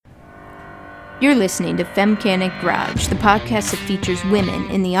You're listening to Femcanic Garage, the podcast that features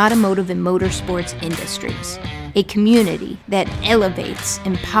women in the automotive and motorsports industries. A community that elevates,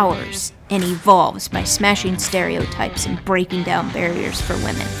 empowers, and evolves by smashing stereotypes and breaking down barriers for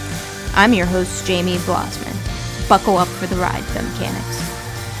women. I'm your host, Jamie Blosman. Buckle up for the ride, Femcanics.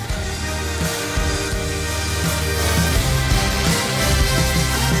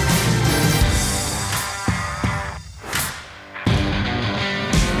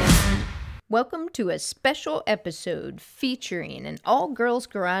 Welcome to a special episode featuring an all-girls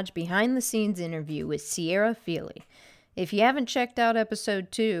garage behind-the-scenes interview with Sierra Feely. If you haven't checked out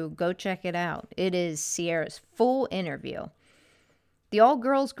episode 2, go check it out. It is Sierra's full interview. The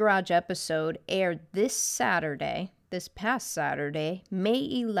all-girls garage episode aired this past Saturday, May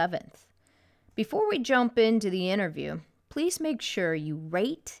 11th. Before we jump into the interview, please make sure you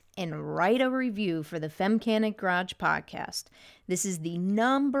rate and write a review for the Femcanic Garage podcast. This is the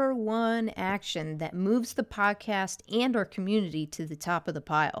number one action that moves the podcast and our community to the top of the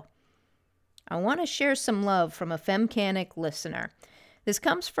pile. I want to share some love from a Femcanic listener. This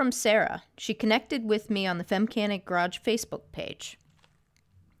comes from Sarah. She connected with me on the Femcanic Garage Facebook page.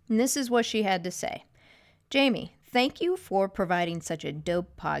 And this is what she had to say. Jamie, thank you for providing such a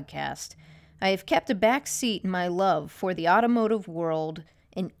dope podcast. I have kept a back seat in my love for the automotive world,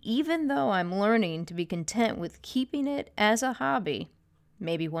 and even though I'm learning to be content with keeping it as a hobby,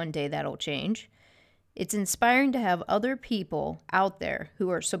 maybe one day that'll change, it's inspiring to have other people out there who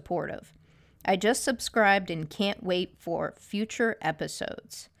are supportive. I just subscribed and can't wait for future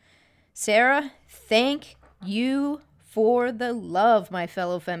episodes. Sarah, thank you for the love, my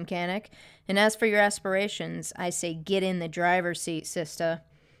fellow Femcanic. And as for your aspirations, I say get in the driver's seat, sister.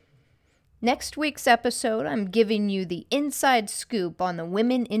 Next week's episode, I'm giving you the inside scoop on the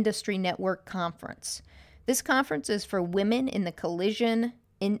Women Industry Network Conference. This conference is for women in the collision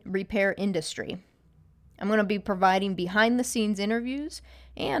repair industry. I'm going to be providing behind-the-scenes interviews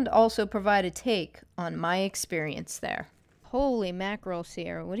and also provide a take on my experience there. Holy mackerel,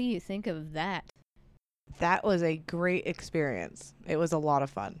 Sierra, what do you think of that? That was a great experience. It was a lot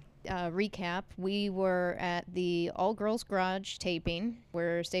of fun. Recap, we were at the all-girls garage taping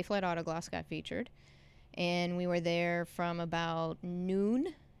where Stay Flat Auto Glass got featured, and we were there from about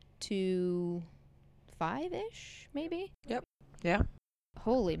noon to 5-ish, maybe? Yep. Yeah.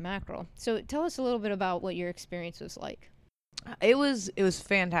 Holy mackerel. So tell us a little bit about what your experience was like. It was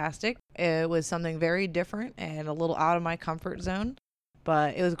fantastic. It was something very different and a little out of my comfort zone,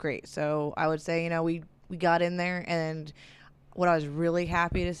 but it was great. So I would say, we got in there, and what I was really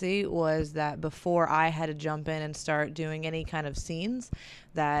happy to see was that before I had to jump in and start doing any kind of scenes,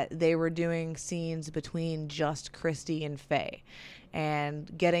 that they were doing scenes between just Christy and Faye, and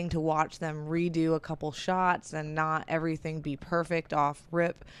getting to watch them redo a couple shots and not everything be perfect off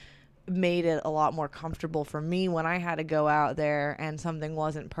rip made it a lot more comfortable for me when I had to go out there and something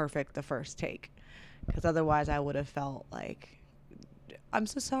wasn't perfect the first take, because otherwise I would have felt like, I'm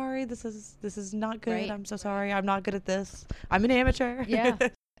so sorry. This is not good. Right. I'm so sorry. I'm not good at this. I'm an amateur. Yeah.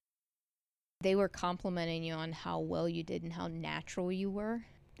 They were complimenting you on how well you did and how natural you were.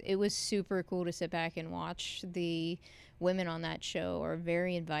 It was super cool to sit back and watch. The women on that show are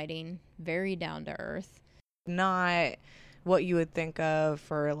very inviting, very down to earth. Not what you would think of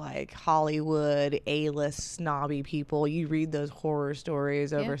for like Hollywood A-list snobby people. You read those horror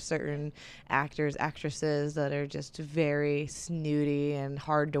stories over certain actors, actresses that are just very snooty and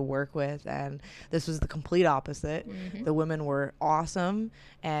hard to work with, and this was the complete opposite. Mm-hmm. The women were awesome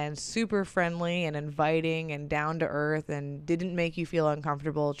and super friendly and inviting and down to earth and didn't make you feel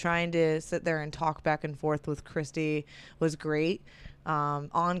uncomfortable. Trying to sit there and talk back and forth with Christy was great.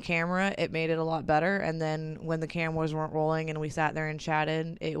 On camera, it made it a lot better, and then when the cameras weren't rolling and we sat there and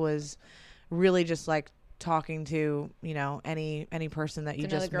chatted, it was really just like talking to any person that you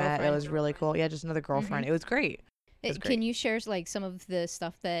just met. It was really cool. Yeah, just another girlfriend. Mm-hmm. It was great. Can you share like some of the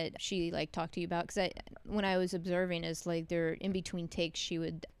stuff that she like talked to you about? Because when I was observing, is like they're in between takes, she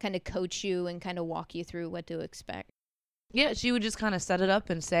would kind of coach you and kind of walk you through what to expect. Yeah, she would just kind of set it up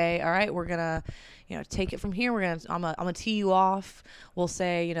and say, all right, we're going to, take it from here. I'm going to tee you off. We'll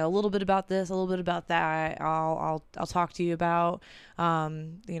say, a little bit about this, a little bit about that. I'll talk to you about,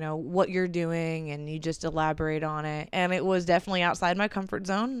 what you're doing, and you just elaborate on it. And it was definitely outside my comfort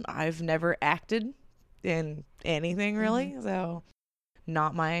zone. I've never acted in anything really. Mm-hmm. So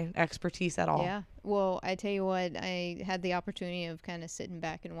not my expertise at all. Yeah. Well, I tell you what, I had the opportunity of kind of sitting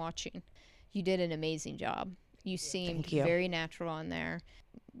back and watching. You did an amazing job. You seemed very natural on there.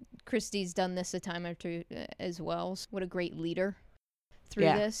 Christy's done this a time or two as well. What a great leader. through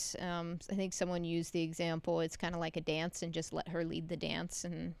this. I think someone used the example, it's kind of like a dance, and just let her lead the dance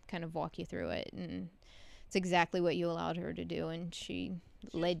and kind of walk you through it. And it's exactly what you allowed her to do, and she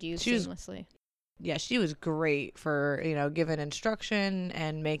led you seamlessly. She was great for, giving instruction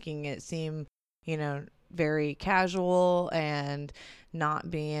and making it seem, very casual and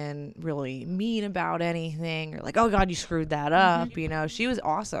not being really mean about anything or like, oh God, you screwed that up. She was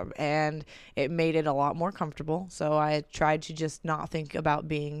awesome, and it made it a lot more comfortable. So I tried to just not think about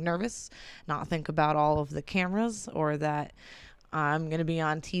being nervous, not think about all of the cameras or that I'm going to be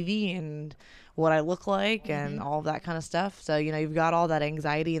on TV and what I look like and all of that kind of stuff. So, you've got all that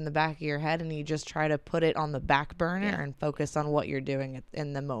anxiety in the back of your head, and you just try to put it on the back burner and focus on what you're doing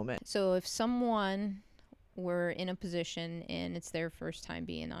in the moment. So if someone were in a position and it's their first time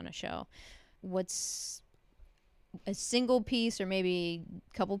being on a show, what's a single piece or maybe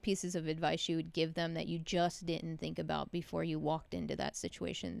a couple pieces of advice you would give them that you just didn't think about before you walked into that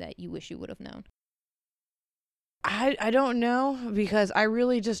situation that you wish you would have known? I don't know, because I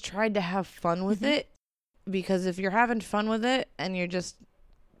really just tried to have fun with it, because if you're having fun with it and you're just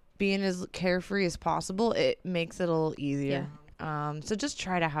being as carefree as possible, it makes it a little easier. So just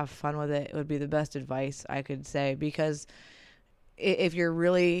try to have fun with it would be the best advice I could say, because if you're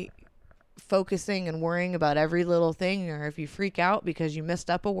really focusing and worrying about every little thing, or if you freak out because you messed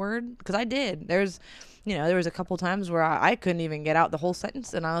up a word, because I did. There was a couple times where I couldn't even get out the whole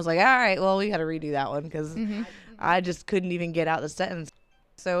sentence, and I was like, all right, well, we got to redo that one, because I just couldn't even get out the sentence.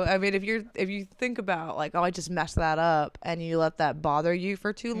 So, I mean, if you think about like, oh, I just messed that up, and you let that bother you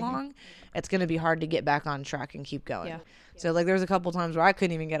for too long, it's going to be hard to get back on track and keep going. So, like, there was a couple times where I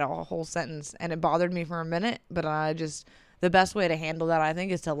couldn't even get a whole sentence, and it bothered me for a minute, but the best way to handle that, I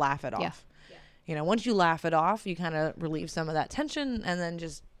think, is to laugh it off. Once you laugh it off, you kind of relieve some of that tension, and then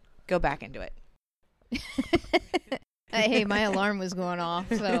just go back into it. Hey, my alarm was going off,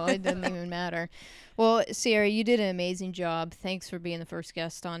 so it doesn't even matter. Well, Serria, you did an amazing job. Thanks for being the first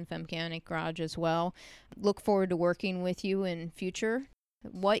guest on Femcanic Garage as well. Look forward to working with you in future.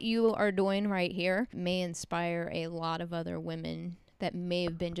 What you are doing right here may inspire a lot of other women that may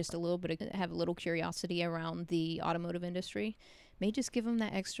have been just have a little curiosity around the automotive industry. May just give them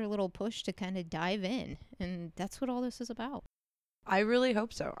that extra little push to kind of dive in. And that's what all this is about. I really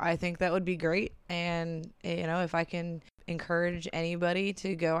hope so. I think that would be great. And, if I can encourage anybody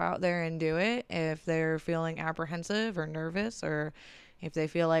to go out there and do it, if they're feeling apprehensive or nervous, or if they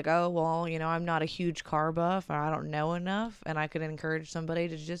feel like, oh, well, I'm not a huge car buff, or I don't know enough, and I could encourage somebody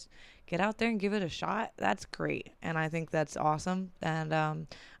to just get out there and give it a shot, that's great. And I think that's awesome. And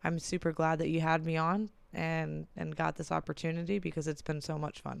I'm super glad that you had me on and got this opportunity, because it's been so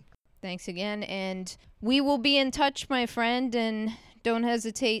much fun. Thanks again, and we will be in touch, my friend, and don't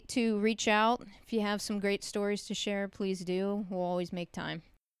hesitate to reach out. If you have some great stories to share, please do. We'll always make time.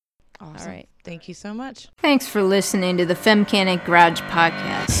 Awesome. All right. Thank you so much. Thanks for listening to the Femcanic Garage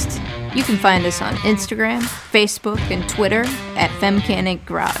podcast. You can find us on Instagram, Facebook, and Twitter at Femcanic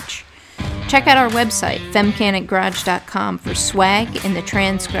Garage. Check out our website, femcanicgarage.com, for swag and the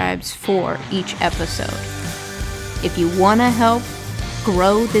transcribes for each episode. If you want to help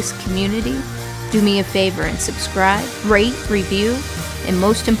grow this community, do me a favor and subscribe, rate, review, and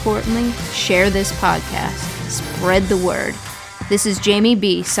most importantly, share this podcast. Spread the word. This is Jamie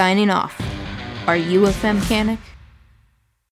B signing off. Are you a Femcanic?